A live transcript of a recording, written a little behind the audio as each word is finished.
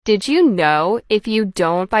Did you know if you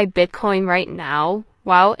don't buy Bitcoin right now,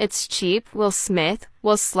 while it's cheap, Will Smith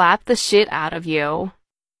will slap the shit out of you?